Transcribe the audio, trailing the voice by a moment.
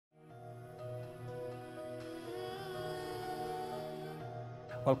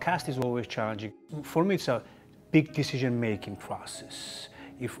Well, cast is always challenging. For me, it's a big decision-making process.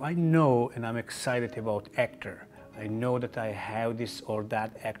 If I know and I'm excited about actor, I know that I have this or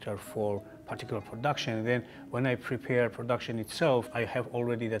that actor for particular production, then when I prepare production itself, I have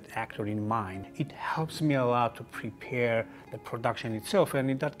already that actor in mind. It helps me a lot to prepare the production itself,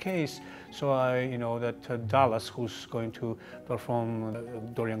 and in that case, so that Dallas, who's going to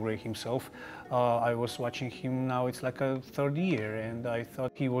perform Dorian Gray himself, I was watching him now, it's like a third year, and I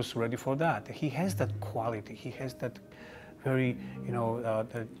thought he was ready for that. He has that quality, he has that very,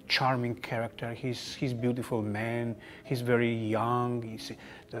 the charming character. He's beautiful man. He's very young.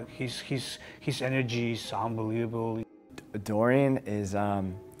 His energy is unbelievable. Dorian is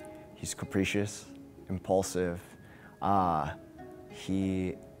he's capricious, impulsive.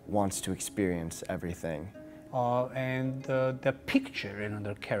 He wants to experience everything. And the picture,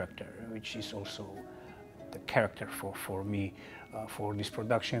 another character, which is also the character for me for this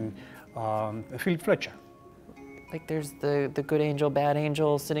production, Philip Fletcher. Like there's the good angel, bad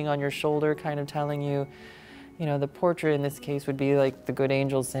angel sitting on your shoulder kind of telling you, the portrait in this case would be like the good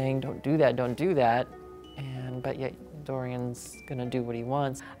angel saying, don't do that, don't do that. But yet Dorian's gonna do what he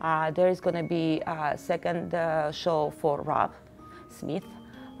wants. There is gonna be a second show for Rob Smith.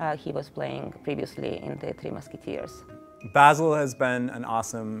 He was playing previously in the Three Musketeers. Basil has been an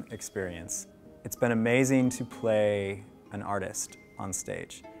awesome experience. It's been amazing to play an artist on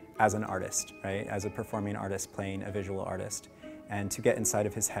stage. As an artist, right? As a performing artist playing a visual artist, and to get inside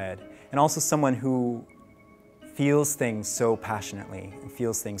of his head. And also someone who feels things so passionately and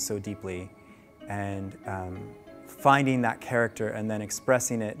feels things so deeply, and finding that character and then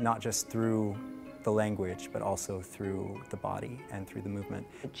expressing it not just through the language, but also through the body and through the movement.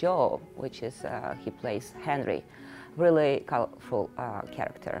 Joe, which is, he plays Henry, really colorful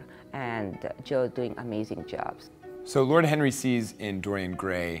character, and Joe doing amazing jobs. So Lord Henry sees in Dorian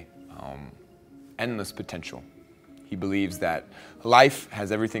Gray endless potential. He believes that life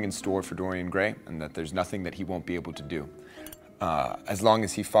has everything in store for Dorian Gray and that there's nothing that he won't be able to do as long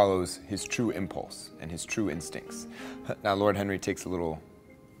as he follows his true impulse and his true instincts. Now Lord Henry takes a little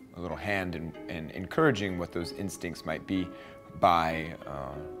hand in encouraging what those instincts might be by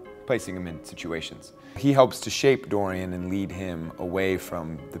placing him in situations. He helps to shape Dorian and lead him away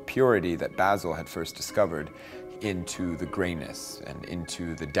from the purity that Basil had first discovered into the grayness and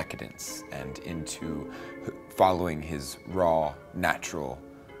into the decadence and into following his raw, natural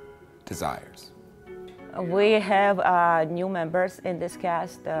desires. We have new members in this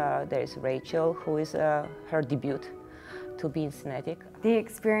cast. There's Rachel, who is her debut to be in Synetic. The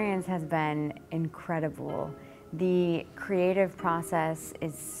experience has been incredible. The creative process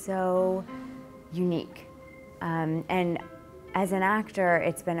is so unique. And as an actor,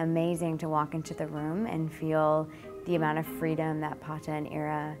 it's been amazing to walk into the room and feel the amount of freedom that Pata and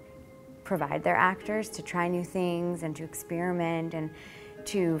Ira provide their actors to try new things and to experiment and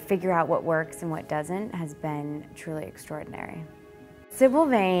to figure out what works and what doesn't has been truly extraordinary. Sybil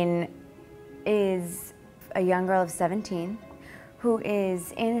Vane is a young girl of 17 who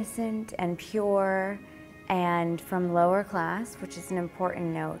is innocent and pure and from lower class, which is an important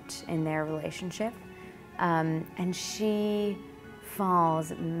note in their relationship. And she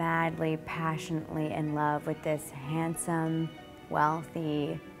falls madly, passionately in love with this handsome,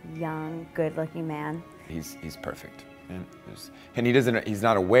 wealthy, young, good-looking man. He's perfect, and he's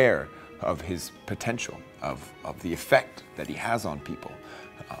not aware of his potential, of the effect that he has on people,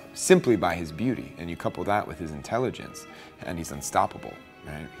 simply by his beauty. And you couple that with his intelligence, and he's unstoppable.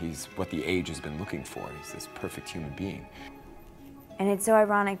 Right? He's what the age has been looking for. He's this perfect human being. And it's so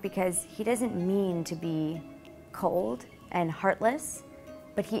ironic because he doesn't mean to be cold and heartless,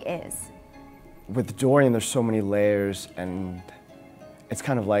 but he is. With Dorian, there's so many layers, and it's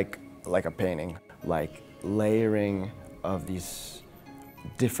kind of like a painting, like layering of these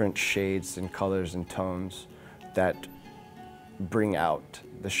different shades and colors and tones that bring out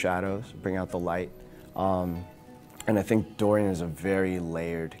the shadows, bring out the light. And I think Dorian is a very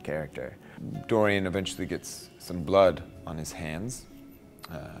layered character. Dorian eventually gets some blood on his hands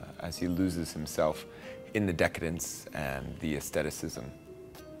as he loses himself in the decadence and the aestheticism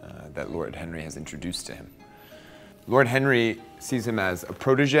that Lord Henry has introduced to him. Lord Henry sees him as a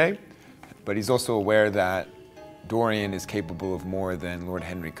protege, but he's also aware that Dorian is capable of more than Lord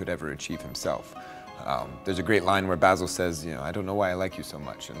Henry could ever achieve himself. There's a great line where Basil says, I don't know why I like you so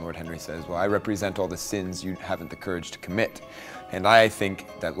much. And Lord Henry says, well, I represent all the sins you haven't the courage to commit. And I think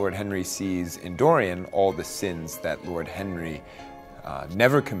that Lord Henry sees in Dorian all the sins that Lord Henry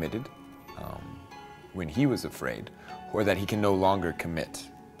never committed when he was afraid, or that he can no longer commit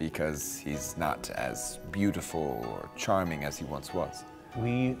because he's not as beautiful or charming as he once was.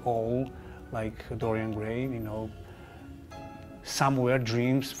 We all, like Dorian Gray, you know, somewhere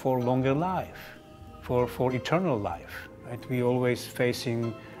dreams for longer life, for eternal life. Right? We always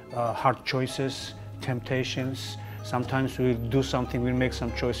facing hard choices, temptations. Sometimes we do something, we make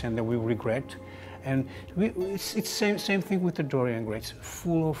some choice, and then we regret. And it's same thing with the Dorian Gray. It's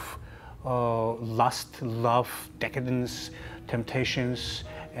full of lust, love, decadence, temptations,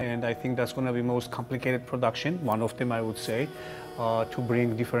 and I think that's going to be most complicated production. One of them, I would say, to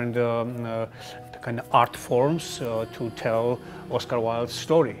bring different kind of art forms to tell Oscar Wilde's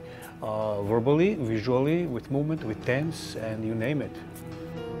story, verbally, visually, with movement, with dance, and you name it.